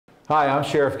Hi, I'm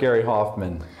Sheriff Gary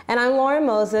Hoffman. And I'm Lauren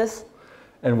Moses.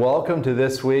 And welcome to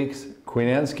this week's Queen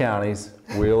Anne's County's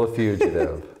Wheel of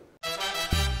Fugitive.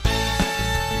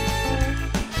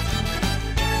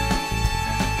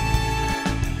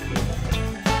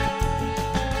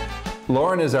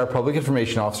 Lauren is our Public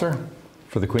Information Officer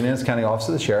for the Queen Anne's County Office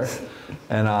of the Sheriff.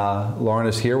 And Lauren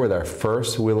is here with our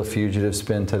first Wheel of Fugitive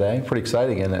spin today. Pretty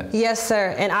exciting, isn't it? Yes,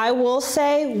 sir. And I will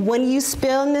say, when you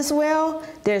spin this wheel,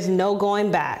 there's no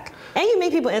going back. And you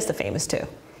make people Insta-famous, too.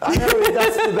 I know,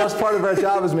 that's the best part of our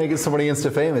job is making somebody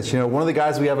Insta-famous. You know, one of the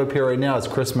guys we have up here right now is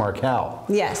Chris Markel.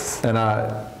 Yes. And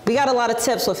we got a lot of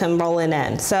tips with him rolling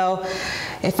in. So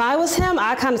if I was him,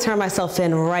 I'd kind of turn myself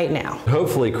in right now.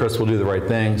 Hopefully Chris will do the right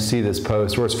thing, see this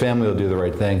post, or his family will do the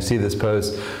right thing, see this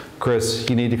post. Chris,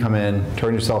 you need to come in,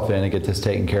 turn yourself in, and get this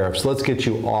taken care of. So let's get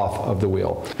you off of the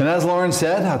wheel. And as Lauren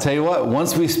said, I'll tell you what,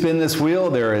 once we spin this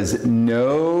wheel, there is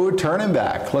no turning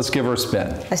back. Let's give her a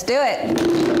spin. Let's do it.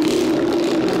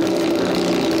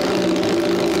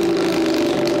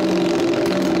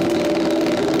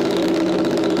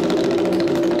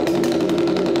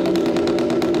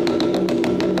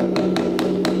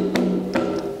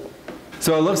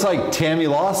 So it looks like Tammy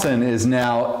Lawson is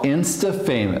now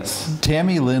Insta-famous.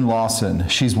 Tammy Lynn Lawson,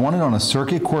 she's wanted on a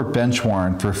circuit court bench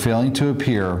warrant for failing to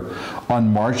appear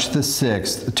on March the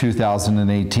 6th,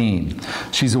 2018.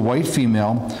 She's a white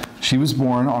female. She was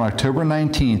born on October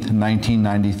 19th,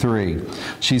 1993.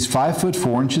 She's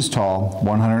 5'4" tall,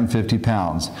 150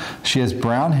 pounds. She has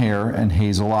brown hair and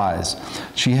hazel eyes.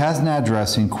 She has an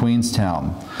address in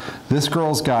Queenstown. This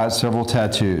girl's got several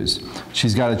tattoos.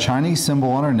 She's got a Chinese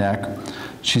symbol on her neck.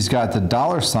 She's got the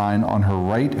 $ on her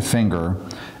right finger,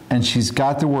 and she's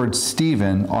got the word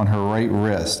Stephen on her right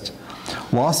wrist.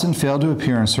 Lawson failed to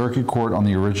appear in circuit court on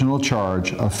the original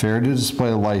charge of failure to display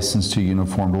a license to a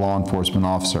uniformed law enforcement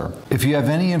officer. If you have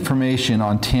any information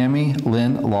on Tammy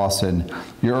Lynn Lawson,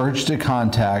 you're urged to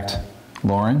contact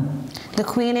Lauren? The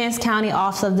Queen Anne's County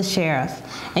Office of the Sheriff.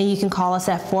 And you can call us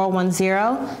at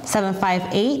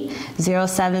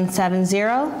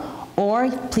 410-758-0770,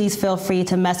 or please feel free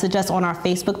to message us on our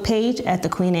Facebook page at the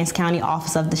Queen Anne's County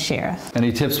Office of the Sheriff.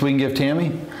 Any tips we can give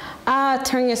Tammy?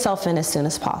 Turn yourself in as soon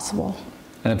as possible.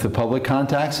 And if the public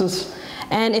contacts us?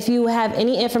 And if you have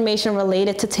any information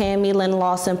related to Tammy Lynn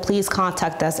Lawson, please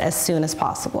contact us as soon as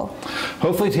possible.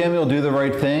 Hopefully Tammy will do the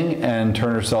right thing and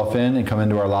turn herself in and come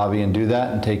into our lobby and do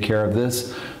that and take care of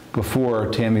this before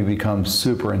Tammy becomes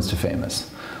super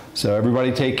Insta-famous. So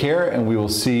everybody take care, and we will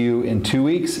see you in 2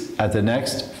 weeks at the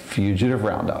next Fugitive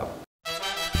Roundup.